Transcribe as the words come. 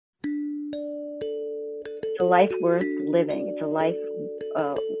a life worth living. It's a life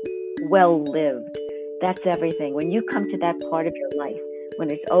well lived. That's everything. When you come to that part of your life, when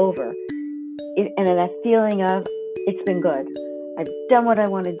it's over, and that feeling of, it's been good. I've done what I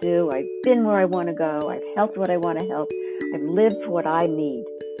want to do. I've been where I want to go. I've helped what I want to help. I've lived what I need.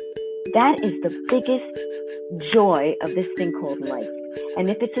 That is the biggest joy of this thing called life. And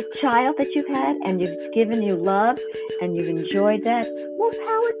if it's a child that you've had and it's given you love and you've enjoyed that, more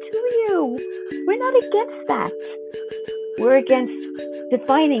power to you. We're not against that. We're against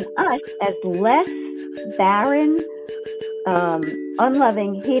defining us as less barren,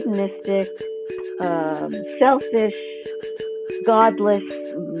 unloving, hedonistic, selfish, godless,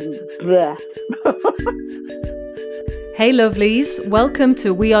 bleh. Hey lovelies, welcome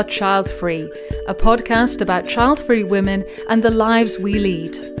to We Are Childfree, a podcast about child-free women and the lives we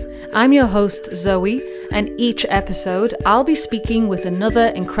lead. I'm your host Zoe, and each episode I'll be speaking with another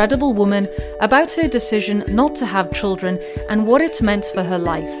incredible woman about her decision not to have children and what it's meant for her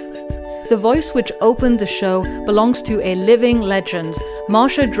life. The voice which opened the show belongs to a living legend,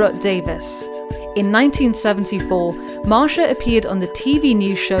 Marcia Drut-Davis. In 1974, Marcia appeared on the TV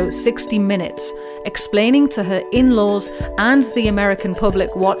news show 60 Minutes, explaining to her in-laws and the American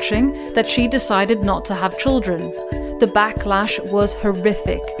public watching that she decided not to have children. The backlash was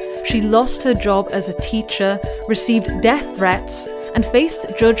horrific. She lost her job as a teacher, received death threats, and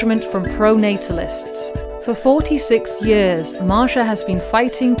faced judgment from pro-natalists. For 46 years, Marcia has been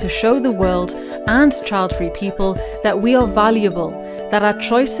fighting to show the world and child-free people that we are valuable, that our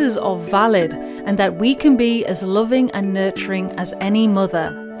choices are valid, and that we can be as loving and nurturing as any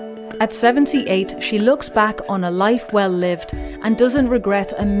mother. At 78, she looks back on a life well lived and doesn't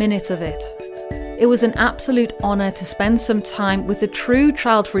regret a minute of it. It was an absolute honour to spend some time with a true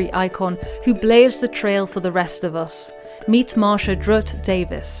child-free icon who blazed the trail for the rest of us. Meet Marcia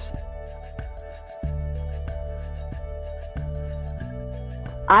Drut-Davis.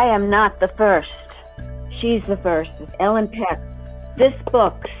 I am not the first. She's the first. It's Ellen Peck. This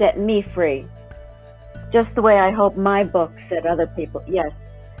book set me free. Just the way I hope my book set other people. Yes.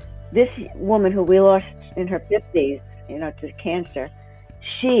 This woman who we lost in her 50s, to cancer,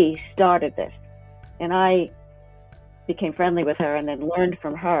 she started this. And I became friendly with her and then learned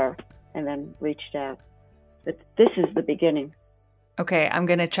from her and then reached out. But this is the beginning. Okay, I'm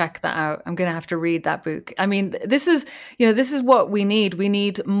going to check that out. I'm going to have to read that book. I mean, this is what we need. We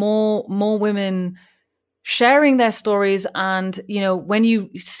need more women sharing their stories. And, when you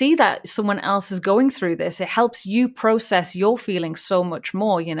see that someone else is going through this, it helps you process your feelings so much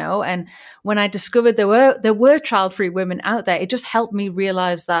more, And when I discovered there were child-free women out there, it just helped me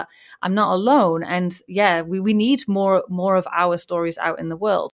realize that I'm not alone. And yeah, we need more of our stories out in the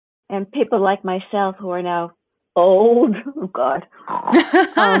world. And people like myself who are now old, oh God,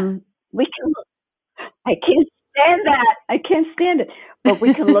 we can. I can't stand that. I can't stand it. But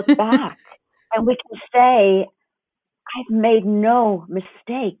we can look back and we can say, "I've made no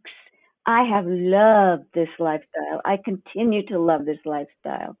mistakes. I have loved this lifestyle. I continue to love this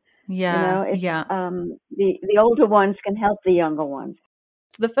lifestyle." Yeah, The older ones can help the younger ones.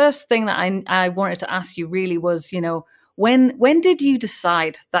 The first thing that I wanted to ask you really was, when did you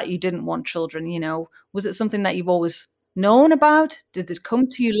decide that you didn't want children? Was it something that you've always known about? Did it come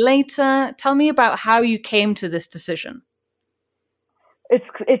to you later? Tell me about how you came to this decision.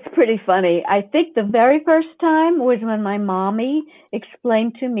 It's pretty funny. I think the very first time was when my mommy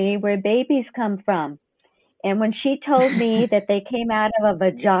explained to me where babies come from. And when she told me that they came out of a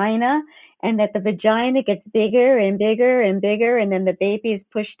vagina and that the vagina gets bigger and bigger and bigger and then the baby is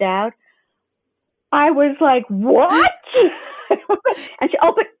pushed out, I was like, what? And she,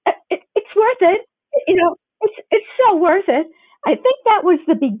 but it's worth it. It's so worth it. I think that was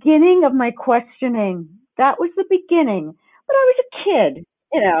the beginning of my questioning. That was the beginning. But I was a kid,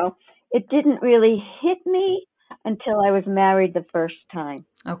 It didn't really hit me until I was married the first time.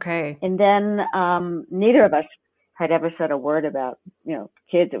 Okay. And then neither of us had ever said a word about,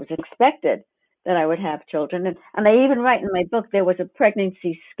 kids. It was expected that I would have children. And I even write in my book, there was a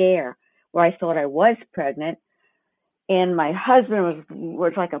pregnancy scare where I thought I was pregnant. And my husband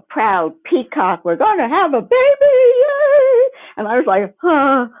was like a proud peacock. We're going to have a baby, yay! And I was like,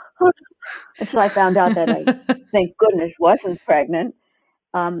 huh. Until I found out that I, thank goodness, wasn't pregnant.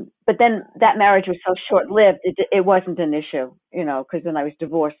 But then that marriage was so short-lived, it wasn't an issue, because then I was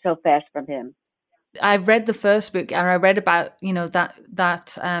divorced so fast from him. I read the first book and I read about,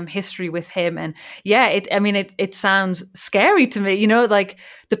 that history with him. And yeah, it sounds scary to me, like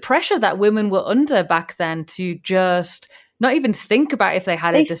the pressure that women were under back then to just not even think about if they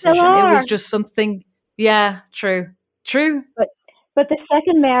had a decision. It was just something. Yeah, true. But the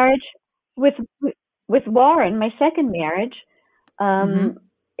second marriage with with Warren, my second marriage,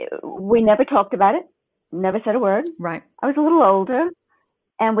 we never talked about it, never said a word. Right. I was a little older,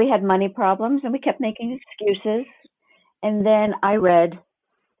 and we had money problems, and we kept making excuses. And then I read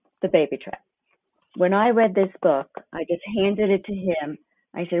The Baby Trap. When I read this book, I just handed it to him.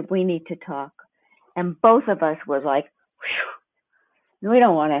 I said, we need to talk. And both of us were like, we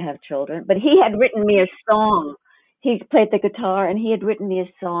don't want to have children. But he had written me a song. He played the guitar, and he had written me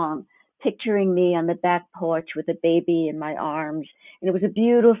a song, picturing me on the back porch with a baby in my arms. And it was a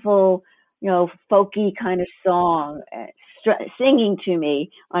beautiful, folky kind of song, singing to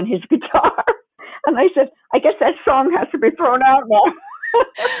me on his guitar. And I said, I guess that song has to be thrown out now.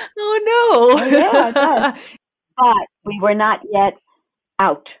 Oh, no. Yeah, it does. But we were not yet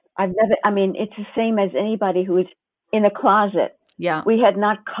out. It's the same as anybody who is in a closet. Yeah. We had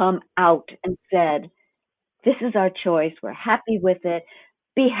not come out and said, this is our choice. We're happy with it.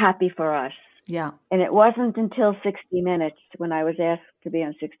 Be happy for us. Yeah. And it wasn't until 60 Minutes, when I was asked to be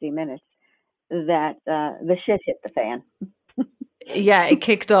on 60 Minutes, that the shit hit the fan. Yeah, it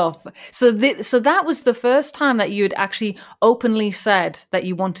kicked off. So that was the first time that you had actually openly said that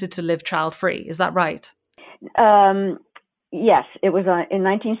you wanted to live child-free. Is that right? Yes, it was in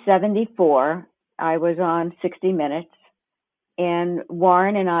 1974. I was on 60 Minutes, and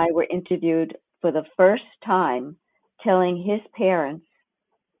Warren and I were interviewed for the first time, telling his parents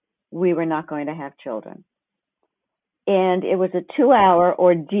we were not going to have children. And it was a 2-hour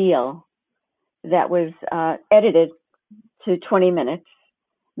ordeal that was edited to 20 minutes,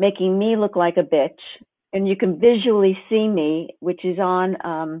 making me look like a bitch. And you can visually see me, which is on,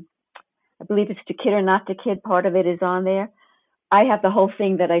 I believe it's To Kid or Not to Kid, part of it is on there. I have the whole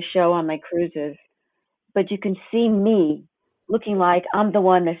thing that I show on my cruises, but you can see me looking like I'm the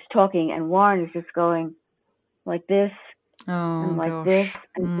one that's talking, and Warren is just going like this, and like this,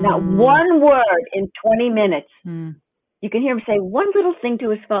 and not one word in 20 minutes. You can hear him say one little thing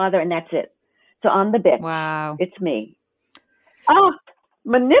to his father, and that's it. So I'm the bitch. Wow. It's me.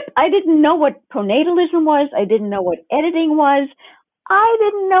 I didn't know what pronatalism was. I didn't know what editing was. I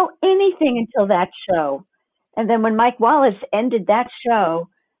didn't know anything until that show. And then when Mike Wallace ended that show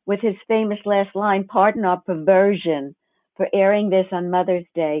with his famous last line, "Pardon our perversion for airing this on Mother's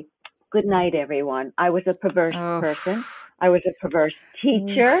Day. Good night, everyone." I was a perverse person. I was a perverse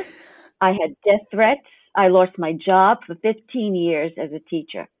teacher. I had death threats. I lost my job for 15 years as a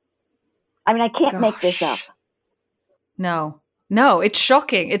teacher. I mean, I can't make this up. No, it's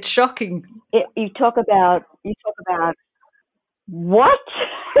shocking. It's shocking. You talk about what?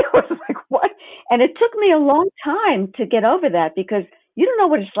 It was like, what? And it took me a long time to get over that, because you don't know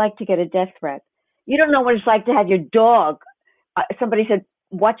what it's like to get a death threat. You don't know what it's like to have your dog. Somebody said,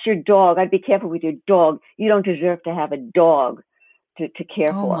 "Watch your dog. I'd be careful with your dog. You don't deserve to have a dog to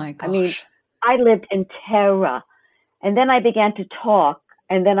care for." My gosh. I mean, I lived in terror. And then I began to talk,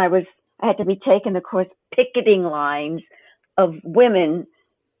 and then I had to be taken across picketing lines of women,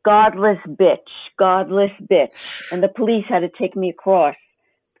 godless bitch. And the police had to take me across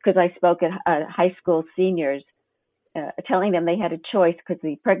because I spoke at high school seniors, telling them they had a choice because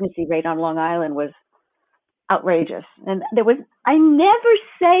the pregnancy rate on Long Island was outrageous. And I never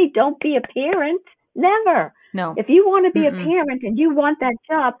say don't be a parent. Never. No. If you want to be a parent and you want that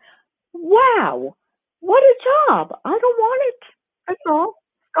job, wow, what a job. I don't want it. That's all.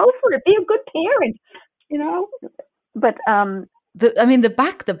 Go for it. Be a good parent, But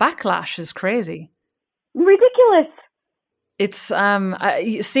the backlash is crazy. Ridiculous. It's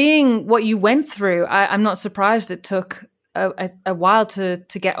seeing what you went through. I'm not surprised it took a while to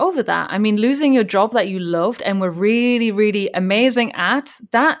get over that. I mean, losing your job that you loved and were really, really amazing at,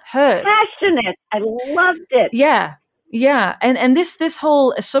 that hurt. Passionate. I loved it. Yeah. And this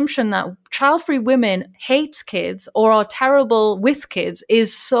whole assumption that child-free women hate kids or are terrible with kids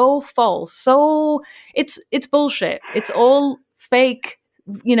is so false. So it's bullshit. It's all fake.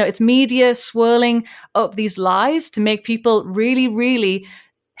 It's media swirling up these lies to make people really, really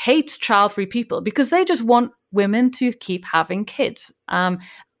hate child-free people because they just want women to keep having kids. And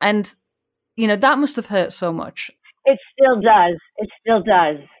that must have hurt so much. It still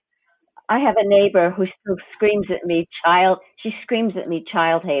does. I have a neighbor who still screams at me, child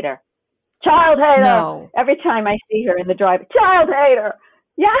hater. Child hater. No. Every time I see her in the driveway, child hater.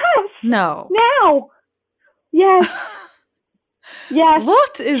 Yes. No. Now. Yes. Yes.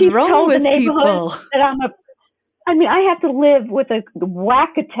 What is wrong with people? That I have to live with a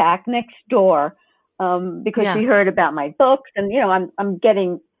whack attack next door because he heard about my books, and I'm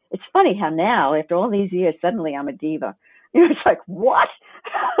getting. It's funny how now, after all these years, suddenly I'm a diva. It's like, what?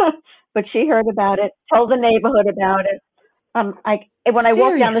 But she heard about it, told the neighborhood about it. When I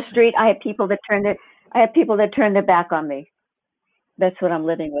walk down the street, I have people that turn I have people that turn their back on me. That's what I'm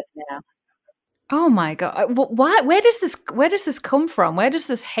living with now. Oh my God. Why, where does this come from? Where does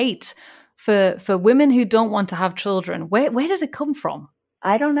this hate for women who don't want to have children? Where does it come from?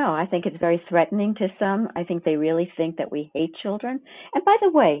 I don't know. I think it's very threatening to some. I think they really think that we hate children. And by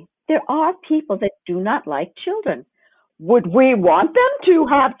the way, there are people that do not like children. Would we want them to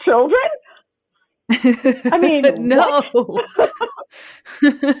have children? I mean, No. what?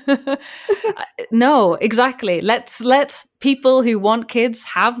 No, exactly. Let's let people who want kids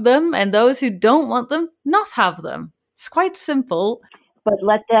have them, and those who don't want them not have them. It's quite simple. But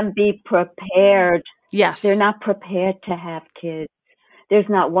let them be prepared. Yes. They're not prepared to have kids. There's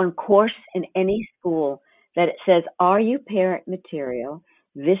not one course in any school that it says, are you parent material?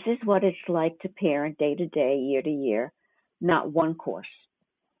 This is what it's like to parent day to day, year to year. Not one course.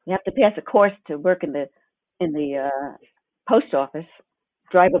 You have to pass a course to work in the post office,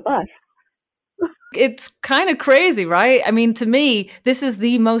 drive a bus. It's kind of crazy, right? I mean, to me, this is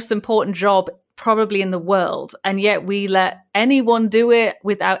the most important job probably in the world. And yet we let anyone do it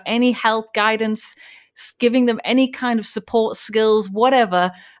without any help, guidance, giving them any kind of support skills,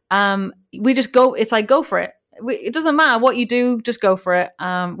 whatever. We just go, it's like, go for it. It doesn't matter what you do, just go for it.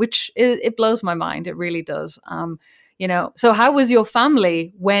 Which it blows my mind. It really does. So how was your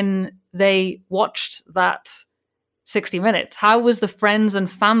family when they watched that 60 Minutes? How was the friends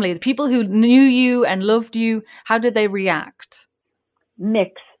and family, the people who knew you and loved you, how did they react?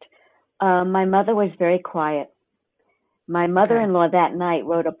 Mixed. My mother was very quiet. My mother-in-law that night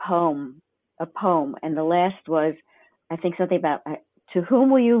wrote a poem, and the last was, I think something about, to whom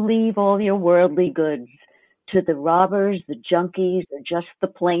will you leave all your worldly goods? To the robbers, the junkies, or just the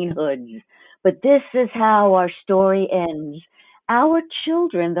plain hoods? But this is how our story ends. Our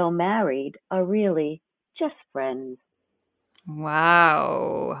children, though married, are really just friends.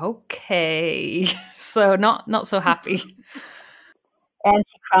 Wow. Okay. So not so happy. And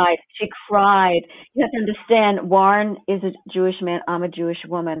she cried. She cried. You have to understand, Warren is a Jewish man. I'm a Jewish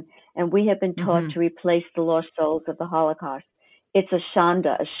woman. And we have been taught to replace the lost souls of the Holocaust. It's a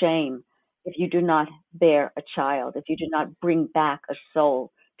shanda, a shame, if you do not bear a child, if you do not bring back a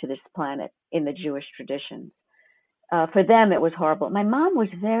soul to this planet in the Jewish traditions. For them, it was horrible. My mom was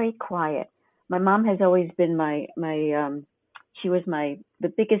very quiet. My mom has always been she was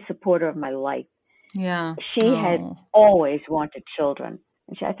the biggest supporter of my life. Yeah. She had always wanted children,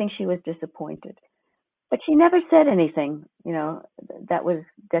 and I think she was disappointed. But she never said anything, that was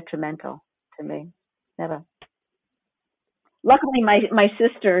detrimental to me. Never. Luckily, my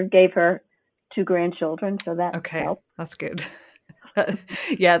sister gave her 2 grandchildren, so that helped. That's good.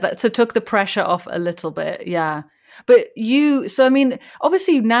 Yeah, so took the pressure off a little bit. Yeah. But so I mean,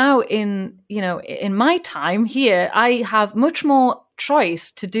 obviously now in my time here, I have much more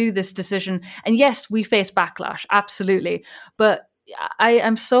choice to do this decision. And yes, we face backlash, absolutely. But I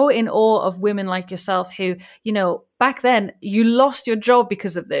am so in awe of women like yourself who, back then you lost your job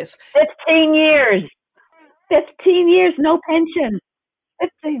because of this. 15 years. 15 years, no pension.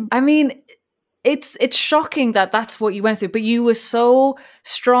 15. I mean, it's shocking that that's what you went through, but you were so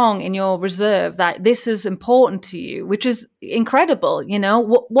strong in your reserve that this is important to you, which is incredible.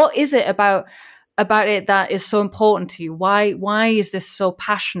 What is it about it that is so important to you? Why is this so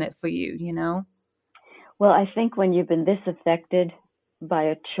passionate for you? Well, I think when you've been this affected by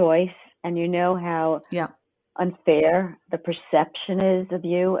a choice, and you know how unfair the perception is of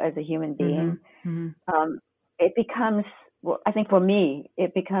you as a human being, it becomes, well, I think for me,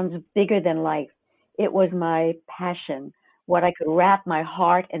 it becomes bigger than life. It was my passion, what I could wrap my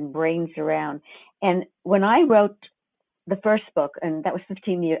heart and brains around. And when I wrote the first book, and that was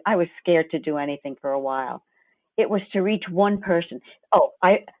 15 years, I was scared to do anything for a while. It was to reach one person.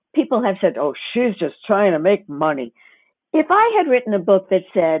 People have said, oh, she's just trying to make money. If I had written a book that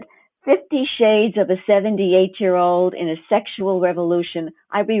said 50 Shades of a 78-year-old in a sexual revolution,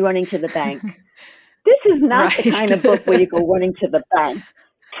 I'd be running to the bank. This is not the kind of book where you go running to the bank.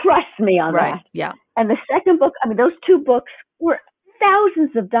 Trust me on that. Yeah. And the second book, I mean, those 2 books were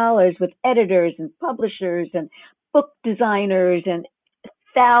thousands of dollars with editors and publishers and book designers and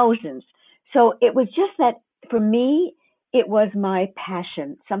thousands. So it was just that, for me, it was my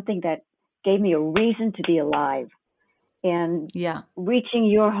passion, something that gave me a reason to be alive. And reaching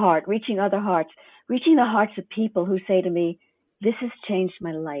your heart, reaching other hearts, reaching the hearts of people who say to me, this has changed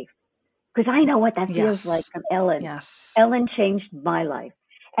my life. Because I know what that feels like from Ellen. Yes. Ellen changed my life.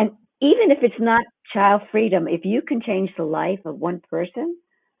 And even if it's not child freedom, if you can change the life of one person,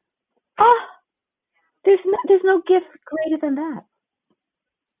 there's no gift greater than that.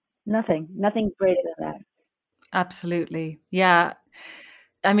 Nothing greater than that. Absolutely. Yeah.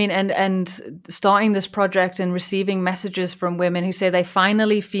 I mean, and starting this project and receiving messages from women who say they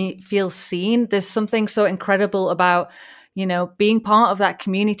finally feel seen. There's something so incredible about, being part of that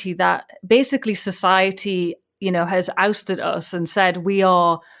community that basically society, has ousted us and said we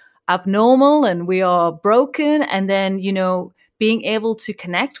are abnormal and we are broken. And then, being able to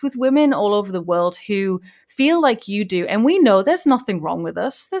connect with women all over the world who feel like you do. And we know there's nothing wrong with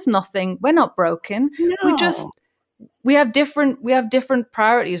us. We're not broken. No. We have different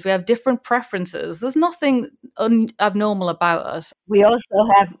priorities. We have different preferences. There's nothing abnormal about us. We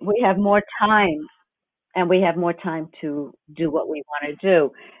have more time, and we have more time to do what we want to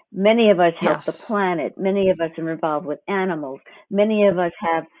do. Many of us help the planet. Many of us are involved with animals. Many of us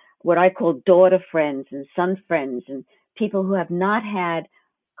have what I call daughter friends and son friends, and people who have not had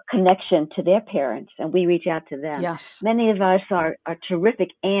a connection to their parents, and we reach out to them. Yes. Many of us are terrific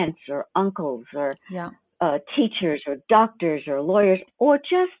aunts or uncles or teachers or doctors or lawyers, or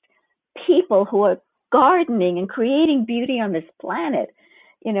just people who are gardening and creating beauty on this planet.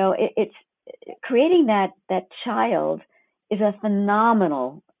 It's creating that child is a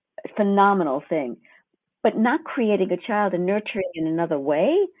phenomenal thing, but not creating a child and nurturing in another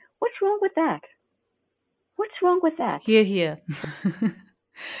way. What's wrong with that? Hear, hear.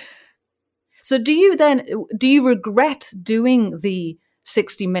 So do you regret doing the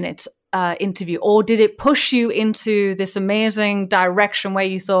 60 minutes interview, or did it push you into this amazing direction where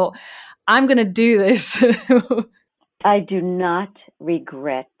you thought, I'm going to do this? I do not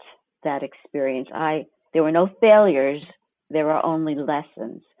regret that experience. There were no failures. There were only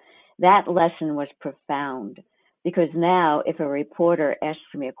lessons. That lesson was profound, because now if a reporter asks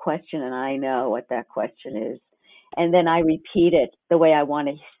me a question and I know what that question is, and then I repeat it the way I want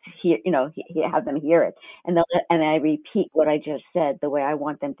to hear, have them hear it, and I repeat what I just said the way I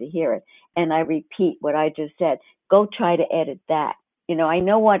want them to hear it, and I repeat what I just said. Go try to edit that. I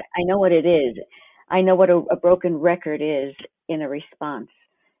know what it is. I know what a broken record is in a response.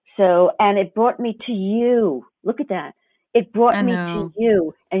 So, and it brought me to you. Look at that. It brought me to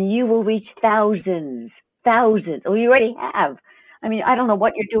you, and you will reach thousands. Oh, you already have. I mean, I don't know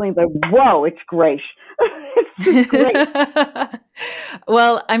what you're doing, but whoa, it's great. It's just great.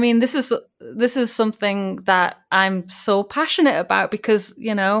 Well, I mean, this is something that I'm so passionate about, because,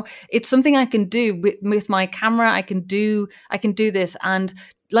 it's something I can do with my camera. I can do this. And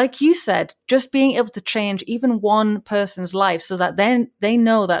like you said, just being able to change even one person's life so that then they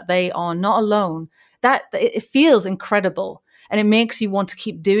know that they are not alone, that it feels incredible. And it makes you want to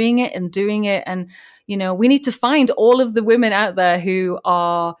keep doing it. And, we need to find all of the women out there who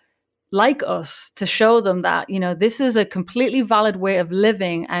are like us to show them that, this is a completely valid way of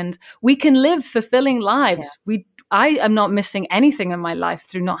living, and we can live fulfilling lives. Yeah. I am not missing anything in my life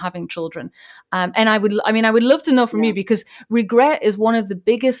through not having children. And I would love to know from you, because regret is one of the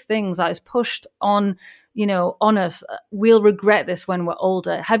biggest things that is pushed on us. We'll regret this when we're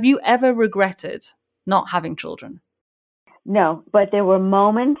older. Have you ever regretted not having children? No, but there were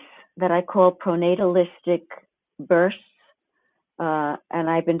moments that I call pro-natalistic bursts, and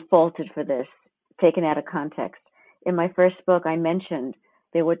I've been faulted for this, taken out of context. In my first book, I mentioned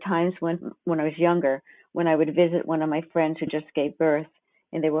there were times when I was younger, when I would visit one of my friends who just gave birth,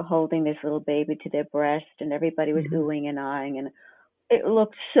 and they were holding this little baby to their breast, and everybody was oohing and eyeing, and it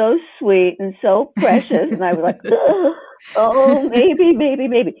looked so sweet and so precious, and I was like, oh,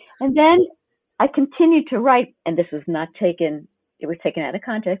 maybe. And then I continued to write, and this was not taken, it was taken out of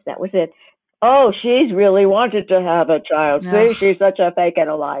context. That was it. Oh, she's really wanted to have a child. See, she's such a fake and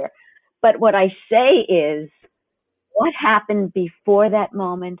a liar. But what I say is, what happened before that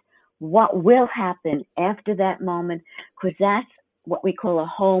moment? What will happen after that moment? Because that's what we call a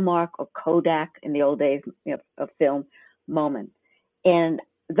hallmark or Kodak in the old days of film moment. And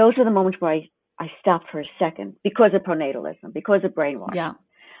those are the moments where I stopped for a second because of pronatalism, because of brainwashing. Yeah.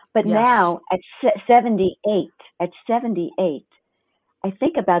 But now at 78, I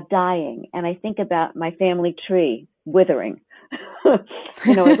think about dying, and I think about my family tree withering.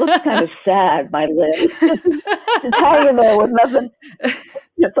 It looks kind of sad, my limb. It's hanging there with nothing.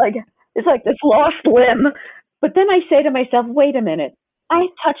 It's like this lost limb. But then I say to myself, wait a minute. I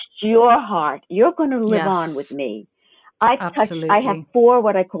touched your heart. You're going to live on with me. I have 4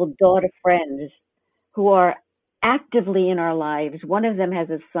 what I call daughter friends who are actively in our lives. One of them has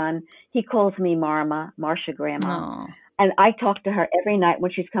a son. He calls me Marcia Grandma. Aww. And I talk to her every night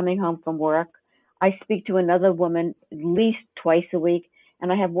when she's coming home from work. I speak to another woman at least twice a week.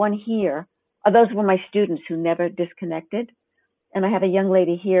 And I have one here. Those were my students who never disconnected. And I have a young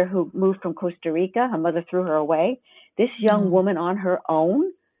lady here who moved from Costa Rica. Her mother threw her away. This young woman on her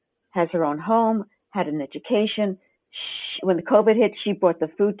own has her own home, had an education, When the COVID hit, she brought the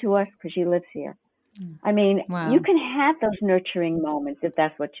food to us because she lives here. I mean, Wow. you can have those nurturing moments if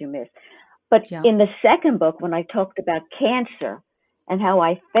that's what you miss. But Yeah. in the second book, when I talked about cancer and how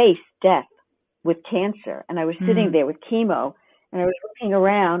I faced death with cancer, and I was sitting there with chemo, and I was looking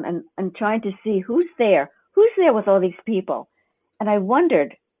around and trying to see who's there with all these people. And I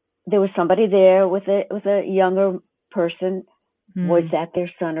wondered, there was somebody there with a younger person. Was that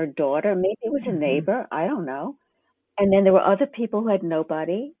their son or daughter? Maybe it was a neighbor. I don't know. And then there were other people who had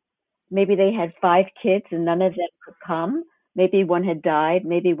nobody. Maybe they had 5 kids and none of them could come. Maybe one had died.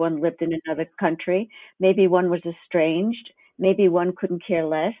 Maybe one lived in another country. Maybe one was estranged. Maybe one couldn't care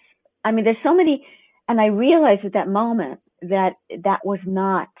less. I mean, there's so many. And I realized at that moment that that was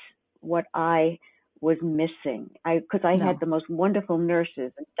not what I was missing. Because I had the most wonderful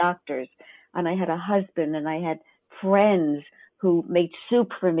nurses and doctors, and I had a husband, and I had friends who made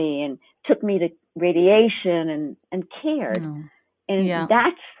soup for me and took me to radiation and cared. And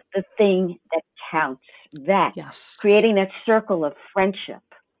that's the thing that counts. That creating that circle of friendship.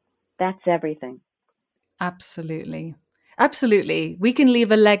 That's everything. Absolutely. Absolutely. We can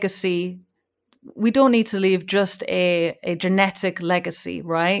leave a legacy. We don't need to leave just a genetic legacy,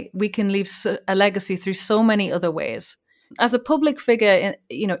 right? We can leave a legacy through so many other ways. As a public figure,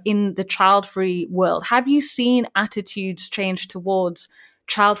 in the child-free world, have you seen attitudes change towards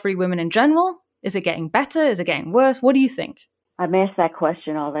child-free women in general? Is it getting better? Is it getting worse? What do you think? I'm asked that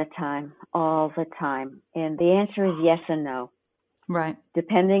question all the time. And the answer is yes and no. Right.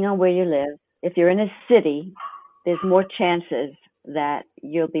 Depending on where you live. If you're in a city, there's more chances that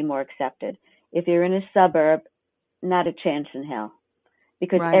you'll be more accepted. If you're in a suburb, not a chance in hell.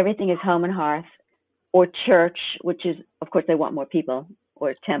 Because everything is home and hearth, or church, which is, of course, they want more people,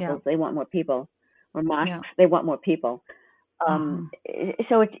 or temples, they want more people, or mosques, they want more people.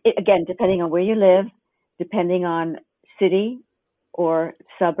 So it's, again, depending on where you live, depending on city or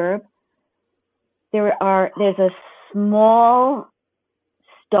suburb, there's a small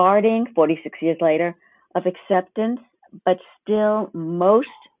starting 46 years later of acceptance, but still most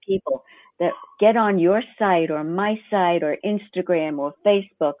people that get on your site or my site or Instagram or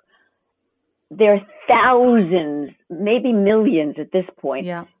Facebook, there are thousands, maybe millions at this point,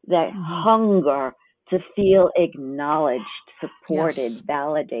 that hunger to feel acknowledged, supported,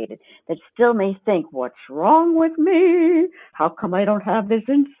 validated, that still may think, what's wrong with me? How come I don't have this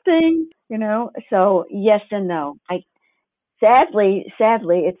instinct? So yes and no. Sadly,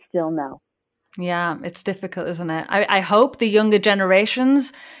 it's still no. Yeah, it's difficult, isn't it? I hope the younger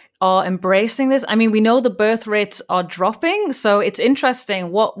generations are embracing this. I mean, we know the birth rates are dropping, so it's interesting.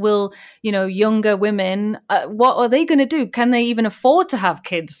 What will, younger women, what are they going to do? Can they even afford to have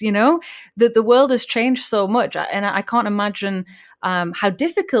kids? The world has changed so much, and I can't imagine how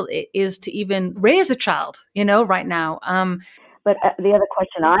difficult it is to even raise a child, right now. But the other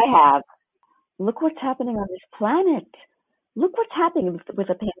question I have, look what's happening on this planet. Look what's happening with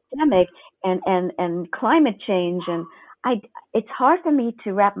the pandemic and climate change. And it's hard for me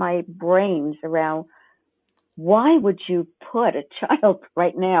to wrap my brains around, why would you put a child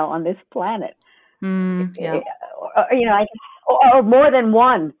right now on this planet? Or more than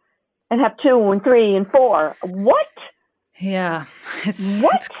one, and have 2 and 3 and 4. What? Yeah,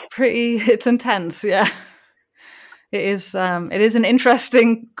 it's intense. Yeah. It is an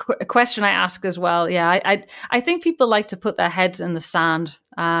interesting question I ask as well. Yeah, I think people like to put their heads in the sand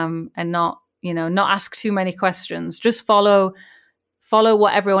and not ask too many questions. Just follow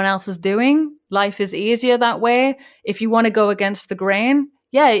what everyone else is doing. Life is easier that way. If you want to go against the grain,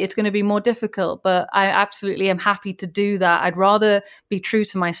 it's going to be more difficult, but I absolutely am happy to do that. I'd rather be true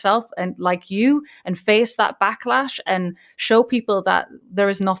to myself and like you and face that backlash and show people that there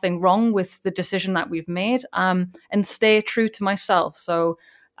is nothing wrong with the decision that we've made, and stay true to myself. So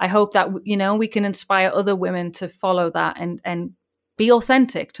I hope that, we can inspire other women to follow that and be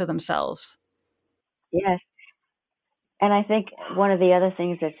authentic to themselves. Yes. And I think one of the other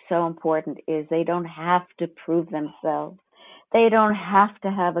things that's so important is they don't have to prove themselves. They don't have to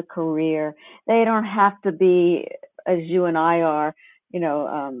have a career. They don't have to be, as you and I are,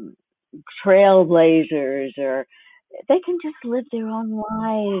 trailblazers, or they can just live their own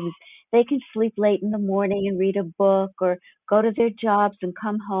lives. They can sleep late in the morning and read a book, or go to their jobs and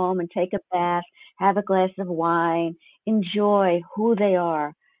come home and take a bath, have a glass of wine, enjoy who they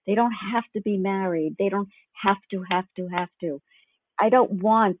are. They don't have to be married. They don't have to. I don't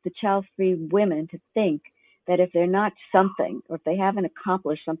want the child-free women to think that if they're not something, or if they haven't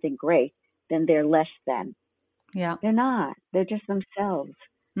accomplished something great, then they're less than. Yeah. They're not. They're just themselves.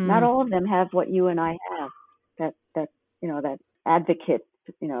 Not all of them have what you and I have, that advocate,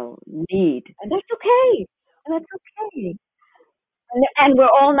 need. And that's okay. And that's okay. And we're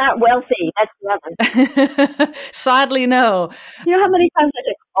all not wealthy. That's the other. Sadly, no. You know how many times I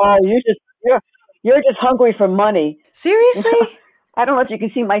say, "Oh, you're just hungry for money." Seriously? I don't know if you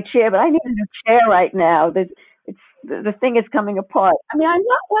can see my chair, but I need a new chair right now. The thing is coming apart. I mean, I'm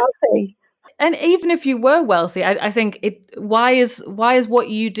not wealthy. And even if you were wealthy, I think why is what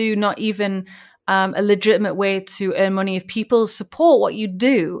you do not even a legitimate way to earn money if people support what you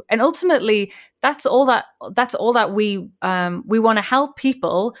do? And ultimately, that's all that we want to help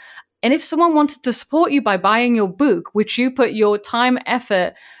people. And if someone wanted to support you by buying your book, which you put your time,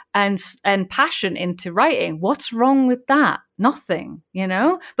 effort, and passion into writing, what's wrong with that? Nothing, you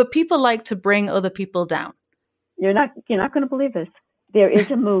know. But people like to bring other people down. You're not going to believe this. There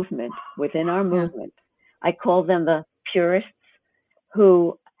is a movement within our movement. Yeah. I call them the purists,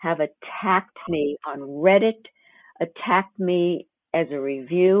 who have attacked me on Reddit, attacked me as a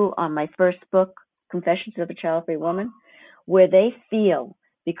review on my first book, Confessions of a Childfree Woman, where they feel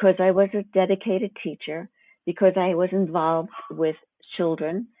because I was a dedicated teacher, because I was involved with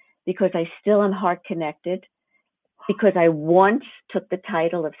children, because I still am heart connected, because I once took the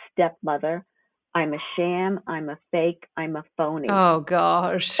title of stepmother, I'm a sham, I'm a fake, I'm a phony. Oh,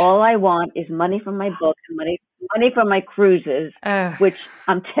 gosh. All I want is money from my book, money from my cruises, which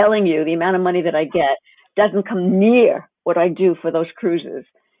I'm telling you, the amount of money that I get doesn't come near what I do for those cruises.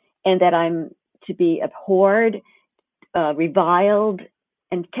 And that I'm to be abhorred, reviled,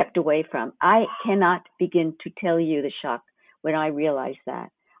 and kept away from. I cannot begin to tell you the shock when I realized that.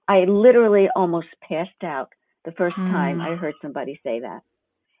 I literally almost passed out the first time I heard somebody say that.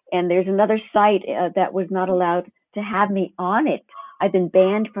 And there's another site that was not allowed to have me on it. I've been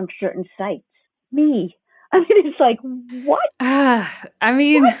banned from certain sites. Me. I mean, it's like, what? I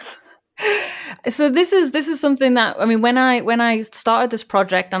mean, what? So this is something that, I mean, when I started this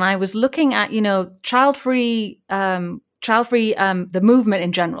project and I was looking at, you know, Childfree, the movement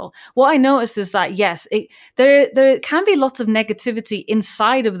in general, what I noticed is that, yes, there can be lots of negativity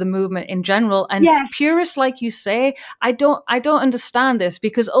inside of the movement in general. And yes, purists, like you say, I don't understand this,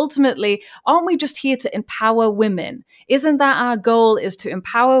 because ultimately, aren't we just here to empower women? Isn't that our goal, is to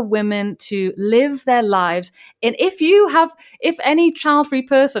empower women to live their lives? And if any child-free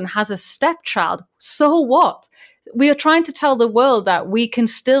person has a stepchild, so what? We are trying to tell the world that we can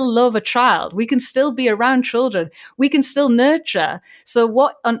still love a child. We can still be around children. We can still nurture. So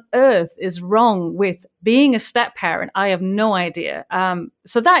what on earth is wrong with being a step parent? I have no idea.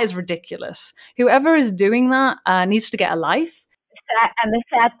 So that is ridiculous. Whoever is doing that needs to get a life. And the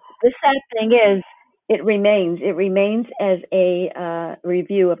sad thing is, it remains as a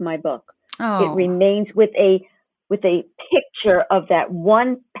review of my book. Oh. It remains with a picture of that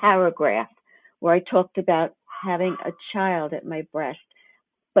one paragraph where I talked about having a child at my breast,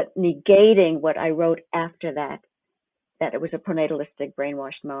 but negating what I wrote after that it was a pronatalistic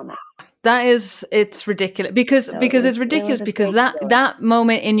brainwashed moment. It's ridiculous because it's ridiculous because that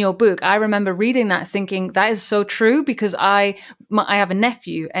moment in your book, I remember reading that thinking that is so true, because I have a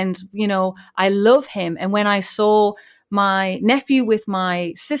nephew, and you know, I love him, and when I saw my nephew with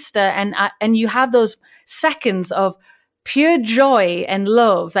my sister, and you have those seconds of pure joy and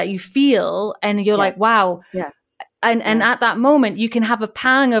love that you feel, and you're like, wow. Yeah. And at that moment you can have a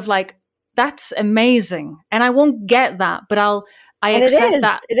pang of like, that's amazing. And I won't get that, but I accept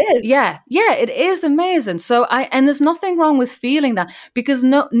that. It is. Yeah, it is amazing. So and there's nothing wrong with feeling that, because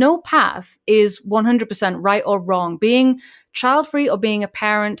no path is 100% right or wrong. Being child-free or being a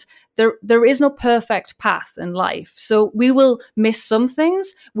parent, there is no perfect path in life. So we will miss some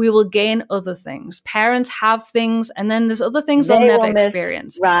things, we will gain other things. Parents have things, and then there's other things they'll never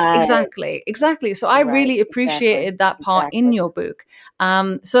experience. Right. Exactly. So I really appreciated that part in your book.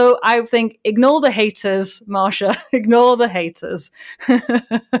 So I think, ignore the haters, Marcia. Ignore the haters.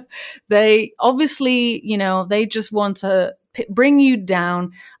 They obviously, you know, they just want to bring you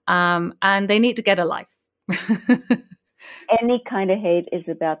down, and they need to get a life. Any kind of hate is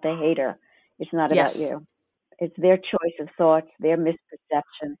about the hater. It's not about you. It's their choice of thoughts, their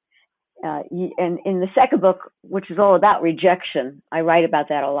misperception. And in the second book, which is all about rejection, I write about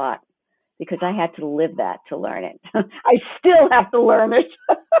that a lot, because I had to live that to learn it. I still have to learn it.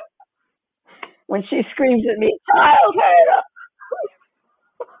 When she screams at me, child hater.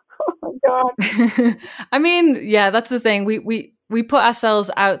 Oh my God. I mean, yeah, that's the thing. We put ourselves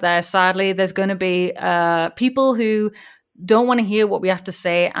out there. Sadly, there's going to be people who don't want to hear what we have to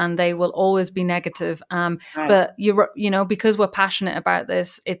say, and they will always be negative. Right. But you know, because we're passionate about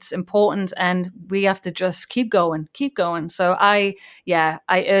this, it's important, and we have to just keep going. So I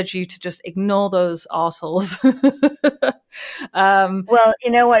urge you to just ignore those arseholes. Well,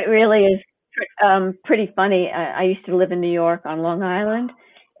 you know what really is Pretty funny. I used to live in New York on Long Island,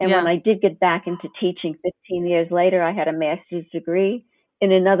 and when Yeah. I did get back into teaching 15 years later, I had a master's degree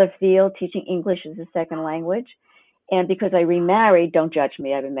in another field, teaching English as a second language. And because I remarried, don't judge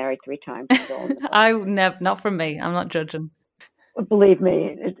me. I've been married 3 times. It's all in the book. I never, not from me. I'm not judging. Believe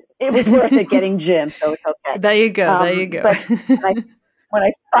me, it was worth it getting Jim, so it's okay. There you go. There you go. But when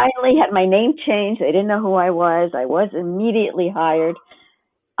I finally had my name changed, they didn't know who I was. I was immediately hired.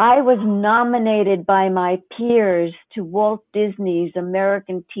 I was nominated by my peers to Walt Disney's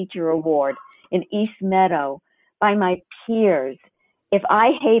American Teacher Award in East Meadow by my peers. If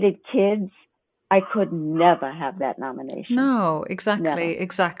I hated kids, I could never have that nomination. No, exactly, Never.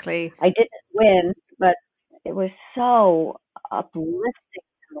 exactly. I didn't win, but it was so uplifting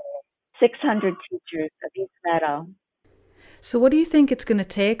to me. 600 teachers of East Meadow. So what do you think it's going to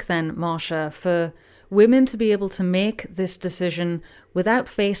take then, Marcia, for women to be able to make this decision without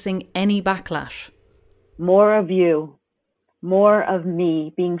facing any backlash? More of you, more of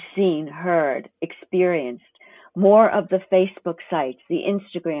me being seen, heard, experienced, more of the Facebook sites, the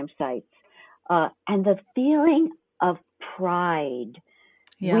Instagram sites, and the feeling of pride.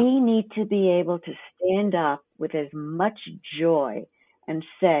 Yeah. We need to be able to stand up with as much joy and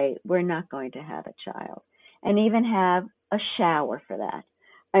say, we're not going to have a child, and even have a shower for that.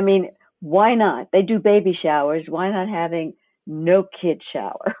 I mean, why not? They do baby showers. Why not having no kid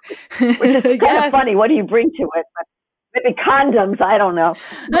shower? Which is kind Yes. of funny. What do you bring to it? Maybe condoms. I don't know.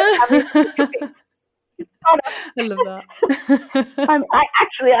 But, I mean, I love that.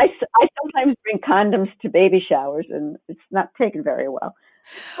 I sometimes bring condoms to baby showers, and it's not taken very well.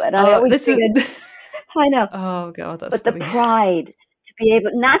 But I always figured, I know. Oh God, that's but funny. the pride to be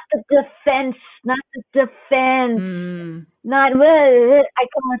able, not the defense, not I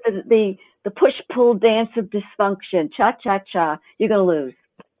call it the push pull dance of dysfunction. Cha cha cha. You're gonna lose.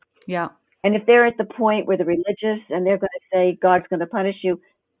 Yeah. And if they're at the point where they're religious and they're going to say God's going to punish you,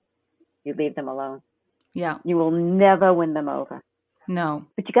 you leave them alone. Yeah. You will never win them over. No.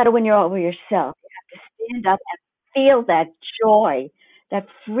 But you got to win over yourself. You have to stand up and feel that joy, that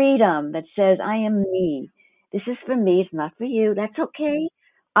freedom that says, I am me. This is for me. It's not for you. That's okay.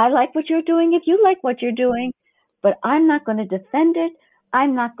 I like what you're doing if you like what you're doing, but I'm not going to defend it.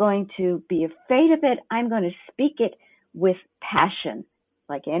 I'm not going to be afraid of it. I'm going to speak it with passion,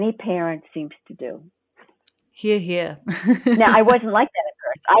 like any parent seems to do. Hear, hear. Now, I wasn't like that at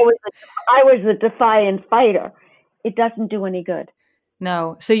first. I was a defiant fighter. It doesn't do any good.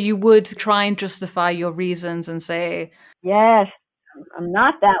 No. So you would try and justify your reasons and say, yes, I'm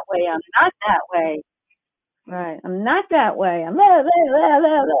not that way. I'm not that way. Right. I'm not that way. I'm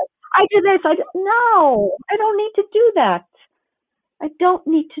I do this. No, I don't need to do that. I don't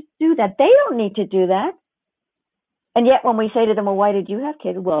need to do that. They don't need to do that. And yet when we say to them, well, why did you have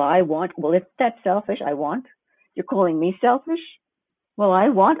kids? Well, I want. Well, if that's selfish, I want. You're calling me selfish? Well, I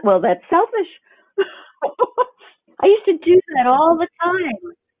want. Well, that's selfish. I used to do that all the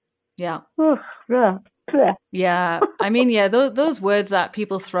time. Yeah. Yeah. I mean, yeah, those words that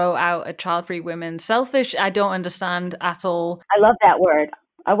people throw out at child-free women, selfish, I don't understand at all. I love that word.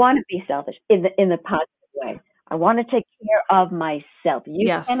 I want to be selfish in the positive way. I want to take care of myself. You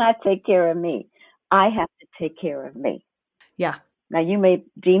cannot take care of me. I have to take care of me. Yeah. Now, you may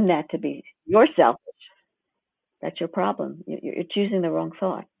deem that to be your selfish. That's your problem. You're choosing the wrong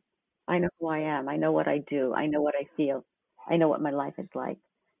thought. I know who I am. I know what I do. I know what I feel. I know what my life is like.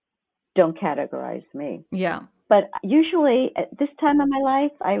 Don't categorize me. Yeah. But usually at this time of my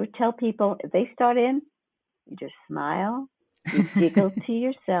life, I would tell people, if they start in, you just smile, you giggle to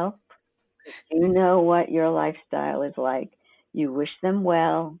yourself. You know what your lifestyle is like. You wish them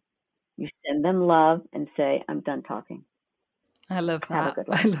well. You send them love and say, I'm done talking. I love that. Have a good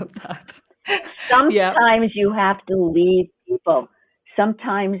life. I love that. Sometimes you have to leave people.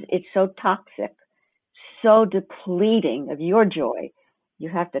 Sometimes it's so toxic, so depleting of your joy. You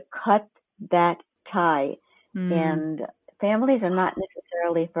have to cut that tie. And families are not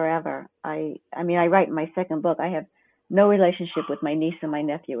necessarily forever. I mean, I write in my second book, I have no relationship with my niece and my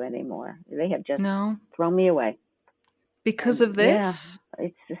nephew anymore. They have just thrown me away. Because of this? Yeah,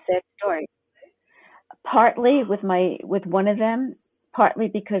 it's a sad story. Partly with one of them, partly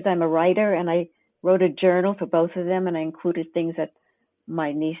because I'm a writer and I wrote a journal for both of them, and I included things that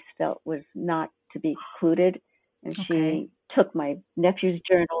my niece felt was not to be included. And she took my nephew's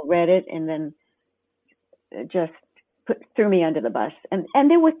journal, read it, and then just threw me under the bus. And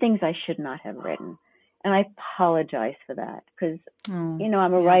there were things I should not have written. And I apologize for that because, you know,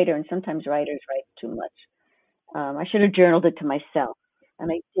 I'm a writer, and sometimes writers write too much. I should have journaled it to myself,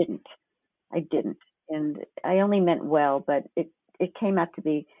 and I didn't. And I only meant well, but it came out to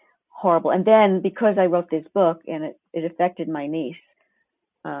be horrible. And then because I wrote this book and it affected my niece,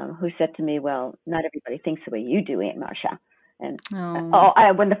 who said to me, well, not everybody thinks the way you do, Aunt Marcia. And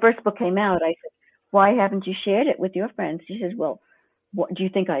when the first book came out, I said, why haven't you shared it with your friends? She says, well, what, do you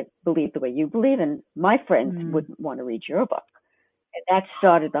think I believe the way you believe? And my friends wouldn't want to read your book. And that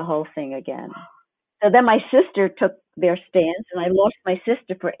started the whole thing again. So then my sister took their stance, and I lost my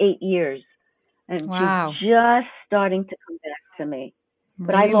sister for 8 years. And she's just starting to come back to me.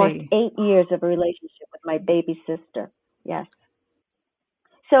 But I lost 8 years of a relationship with my baby sister. Yes.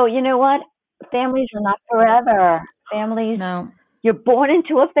 So you know what? Families are not forever. Families, you're born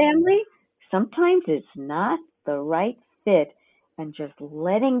into a family. Sometimes it's not the right fit, and just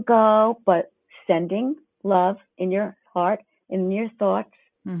letting go, but sending love in your heart, in your thoughts,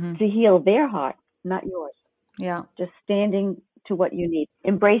 to heal their heart, not yours. Yeah. Just standing to what you need,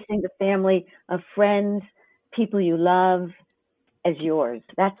 embracing the family of friends, people you love as yours.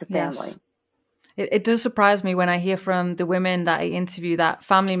 That's a family. Yes. It does surprise me when I hear from the women that I interview that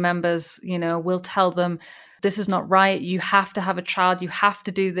family members, will tell them, this is not right. You have to have a child. You have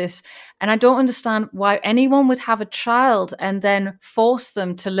to do this. And I don't understand why anyone would have a child and then force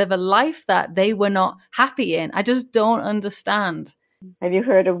them to live a life that they were not happy in. I just don't understand. Have you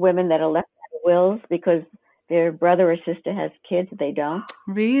heard of women that are left out of wills because their brother or sister has kids, they don't?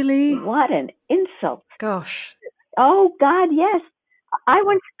 Really? What an insult. Gosh. Oh, God, yes.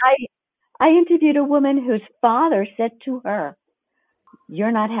 I interviewed a woman whose father said to her,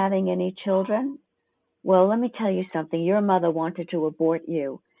 you're not having any children? Well, let me tell you something. Your mother wanted to abort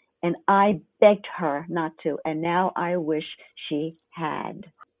you, and I begged her not to, and now I wish she had.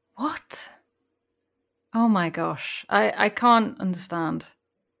 What? Oh, my gosh. I can't understand.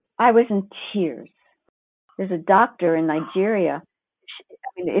 I was in tears. There's a doctor in Nigeria.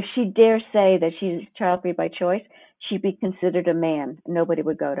 If she dares say that she's child-free by choice, she'd be considered a man. Nobody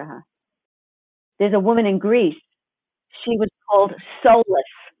would go to her. There's a woman in Greece. She was called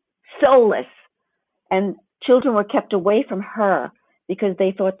soulless. And children were kept away from her because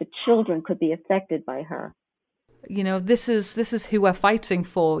they thought the children could be affected by her. This is who we're fighting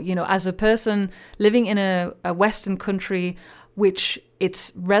for. As a person living in a Western country, which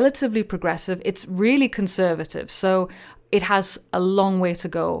it's relatively progressive, it's really conservative. So it has a long way to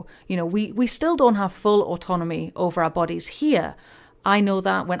go. We still don't have full autonomy over our bodies here. I know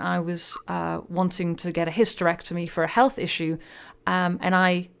that when I was wanting to get a hysterectomy for a health issue, and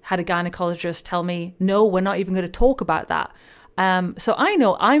I had a gynecologist tell me, no, we're not even going to talk about that. So I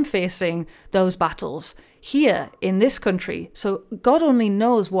know I'm facing those battles here in this country. So God only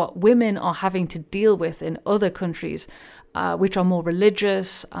knows what women are having to deal with in other countries, which are more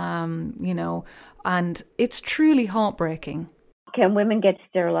religious, and it's truly heartbreaking. Can women get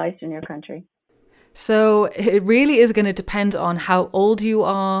sterilized in your country? So it really is going to depend on how old you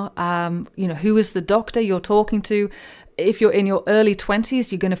are, who is the doctor you're talking to. If you're in your early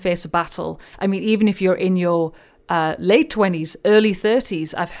 20s, you're going to face a battle. I mean, even if you're in your late 20s, early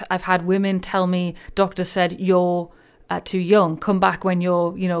 30s, I've had women tell me, doctor said, you're too young, come back when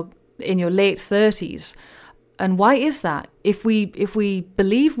you're, in your late 30s. And why is that? If we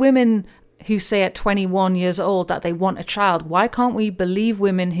believe women who say at 21 years old that they want a child, why can't we believe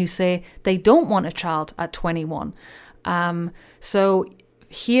women who say they don't want a child at 21? So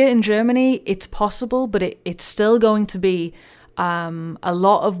here in Germany, it's possible, but it's still going to be a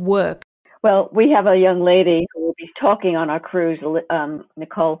lot of work. Well, we have a young lady who will be talking on our cruise,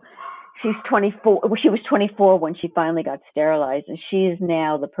 Nicole. She's 24. She was 24 when she finally got sterilized, and she is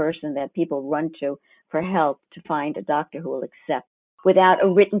now the person that people run to for help to find a doctor who will accept without a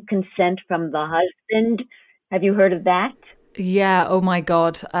written consent from the husband. Have you heard of that? Yeah. Oh my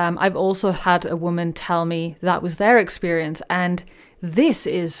God. I've also had a woman tell me that was their experience, and this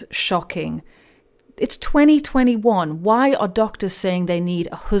is shocking. It's 2021. Why are doctors saying they need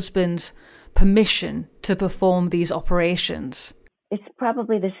a husband's permission to perform these operations? It's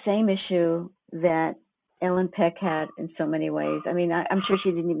probably the same issue that Ellen Peck had in so many ways. I mean, I'm sure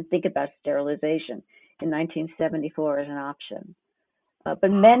she didn't even think about sterilization in 1974 as an option. But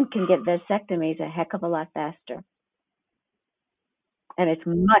men can get vasectomies a heck of a lot faster. And it's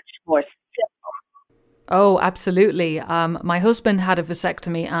much more simple. Oh, absolutely. My husband had a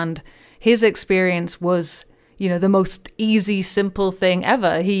vasectomy, and his experience was, the most easy, simple thing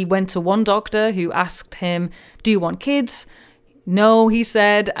ever. He went to one doctor who asked him, do you want kids? No, he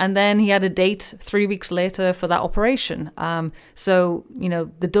said, and then he had a date 3 weeks later for that operation. So,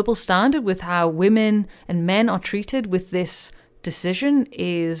 the double standard with how women and men are treated with this decision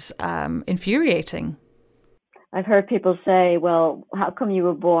is infuriating. I've heard people say, well, how come you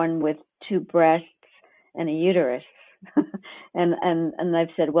were born with two breasts and a uterus? And I've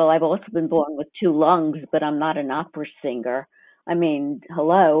said, well, I've also been born with two lungs, but I'm not an opera singer. I mean,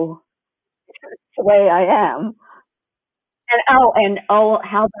 hello, it's the way I am. And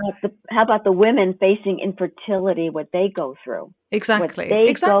how about the women facing infertility, what they go through, what Exactly. they go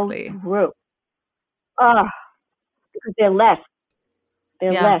Exactly. through. Ah, because they're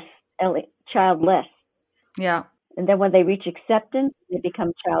Yeah. less childless, Yeah. and then when they reach acceptance, they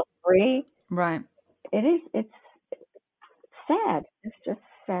become child free. Right. It's sad. It's just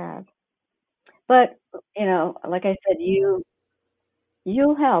sad. But like I said,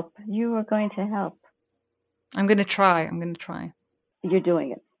 you'll help. You are going to help. I'm going to try. I'm going to try. You're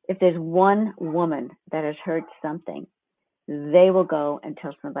doing it. If there's one woman that has heard something, they will go and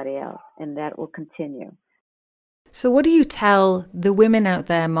tell somebody else, and that will continue. So, what do you tell the women out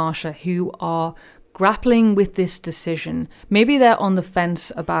there, Marcia, who are grappling with this decision? Maybe they're on the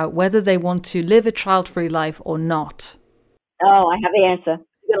fence about whether they want to live a child-free life or not. Oh, I have the answer.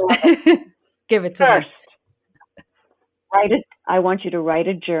 You're gonna love it. Give it to First, me. write it. I want you to write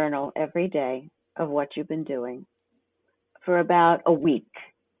a journal every day of what you've been doing for about a week.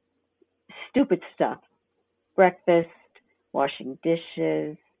 Stupid stuff. Breakfast, washing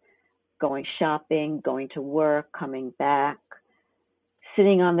dishes, going shopping, going to work, coming back,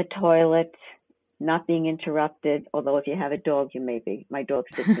 sitting on the toilet, not being interrupted, although if you have a dog, you may be. My dog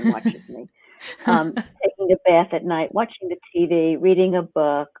sits and watches me. Taking a bath at night, watching the TV, reading a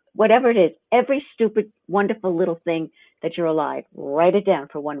book, whatever it is, every stupid, wonderful little thing that you're alive, write it down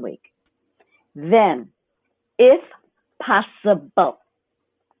for 1 week. Then, if possible,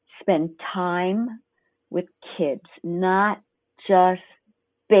 spend time with kids, not just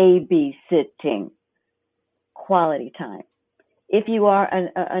babysitting, quality time. If you are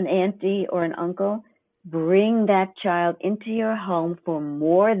an auntie or an uncle, bring that child into your home for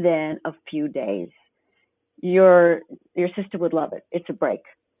more than a few days. Your sister would love it. It's a break.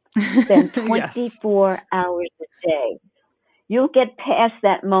 Spend 24 Yes. hours a day. You'll get past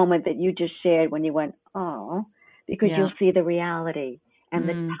that moment that you just shared when you went, oh, because Yeah. you'll see the reality and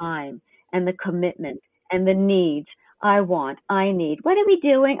the time and the commitment and the needs. I want, I need. What are we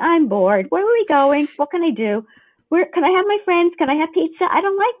doing? I'm bored. Where are we going? What can I do? Where can I have my friends? Can I have pizza? I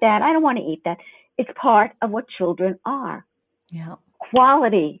don't like that. I don't want to eat that. It's part of what children are. Yeah.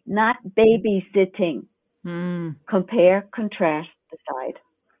 Quality, not babysitting. Compare, contrast, decide.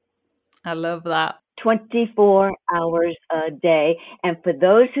 I love that. 24 hours a day. And for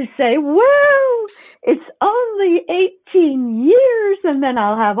those who say, well, it's only 18 years and then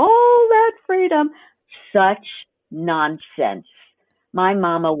I'll have all that freedom, such nonsense. My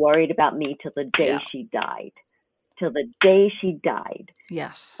mama worried about me till the day she died. Till the day she died.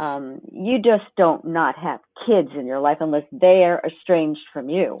 Yes. You just don't not have kids in your life unless they're estranged from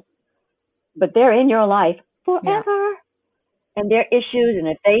you. But they're in your life forever. And their issues, and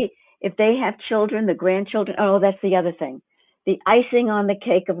if they have children, the grandchildren, oh, that's the other thing. The icing on the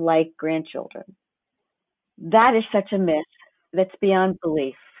cake of life, grandchildren. That is such a myth that's beyond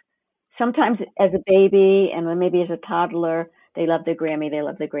belief. Sometimes as a baby and maybe as a toddler, they love their Grammy, they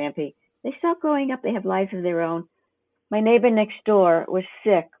love their Grampy. They start growing up, they have lives of their own. My neighbor next door was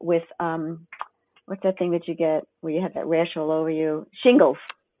sick with, what's that thing that you get where you have that rash all over you? Shingles.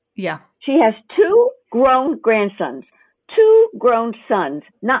 Yeah. She has two grown grandsons. Two grown sons,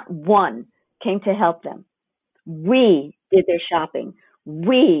 not one, came to help them. We did their shopping.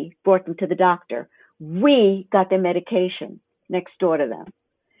 We brought them to the doctor. We got their medication next door to them.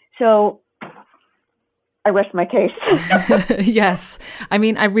 So I rest my case. Yes. I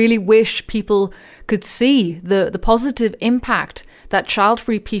mean, I really wish people could see the positive impact that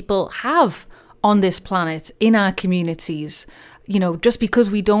child-free people have on this planet, in our communities. You know, just because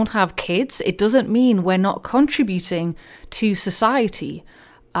we don't have kids, it doesn't mean we're not contributing to society.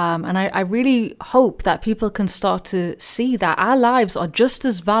 And I really hope that people can start to see that our lives are just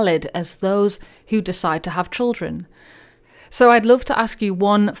as valid as those who decide to have children. So I'd love to ask you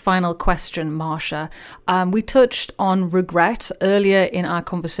one final question, Marcia. We touched on regret earlier in our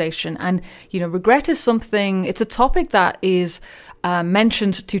conversation. And, you know, regret is something, it's a topic that is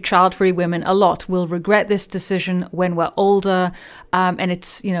mentioned to child-free women a lot. We'll regret this decision when we're older. And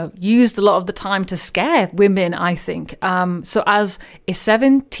it's, you know, used a lot of the time to scare women, I think. So as a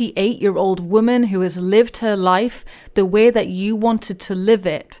 78-year-old woman who has lived her life the way that you wanted to live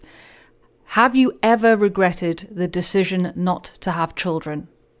it, have you ever regretted the decision not to have children?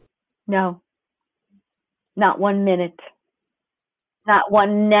 No, not 1 minute, not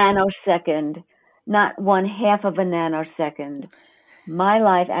 1 nanosecond, not 1/2 of a nanosecond. My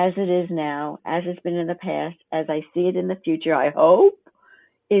life as it is now, as it's been in the past, as I see it in the future, I hope,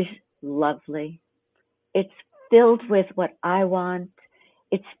 is lovely. It's filled with what I want.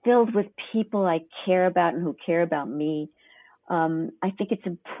 It's filled with people I care about and who care about me. I think it's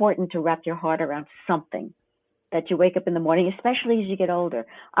important to wrap your heart around something that you wake up in the morning, especially as you get older.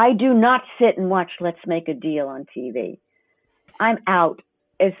 I do not sit and watch Let's Make a Deal on TV. I'm out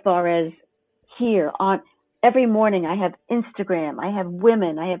as far as here on every morning. I have Instagram, I have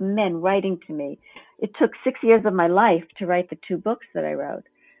women, I have men writing to me. It took 6 years of my life to write the 2 books that I wrote.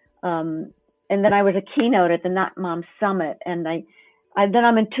 And then I was a keynote at the Not Mom Summit. And then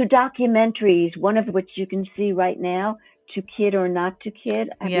I'm in 2 documentaries, one of which you can see right now, To Kid or Not to Kid.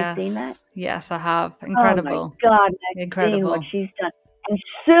 Have you seen that? Yes, I have. Incredible. Oh my God, I've seen what she's done. And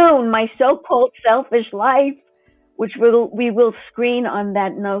soon, My So-Called Selfish Life, which we will screen on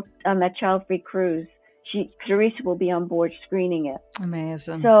that Childfree cruise. Teresa will be on board screening it.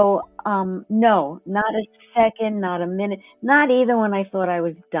 Amazing. So, no, not a second, not a minute, not even when I thought I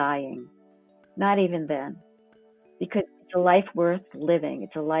was dying. Not even then. Because it's a life worth living.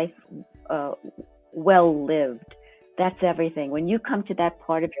 It's a life well lived. That's everything. When you come to that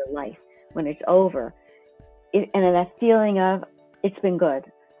part of your life, when it's over, and that feeling of, it's been good.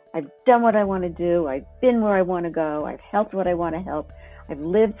 I've done what I want to do. I've been where I want to go. I've helped what I want to help. I've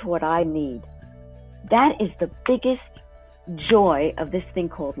lived what I need. That is the biggest joy of this thing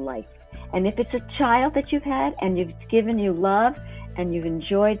called life. And if it's a child that you've had and you've given you love and you've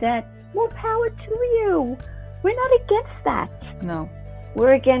enjoyed that, more power to you. We're not against that. No.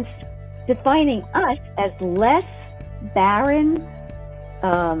 We're against defining us as less barren,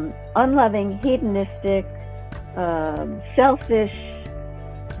 unloving, hedonistic, selfish,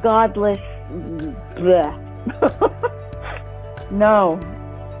 godless, bleh.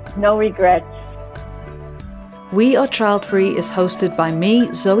 No regrets. We Are Childfree is hosted by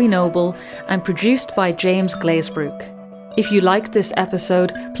me, Zoe Noble, and produced by James Glazebrook. If you liked this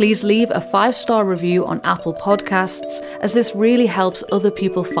episode, please leave a 5-star review on Apple Podcasts, as this really helps other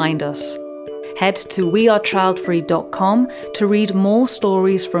people find us. Head to WeAreChildfree.com to read more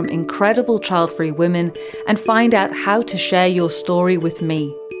stories from incredible child-free women and find out how to share your story with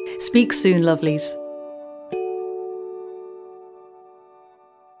me. Speak soon, lovelies.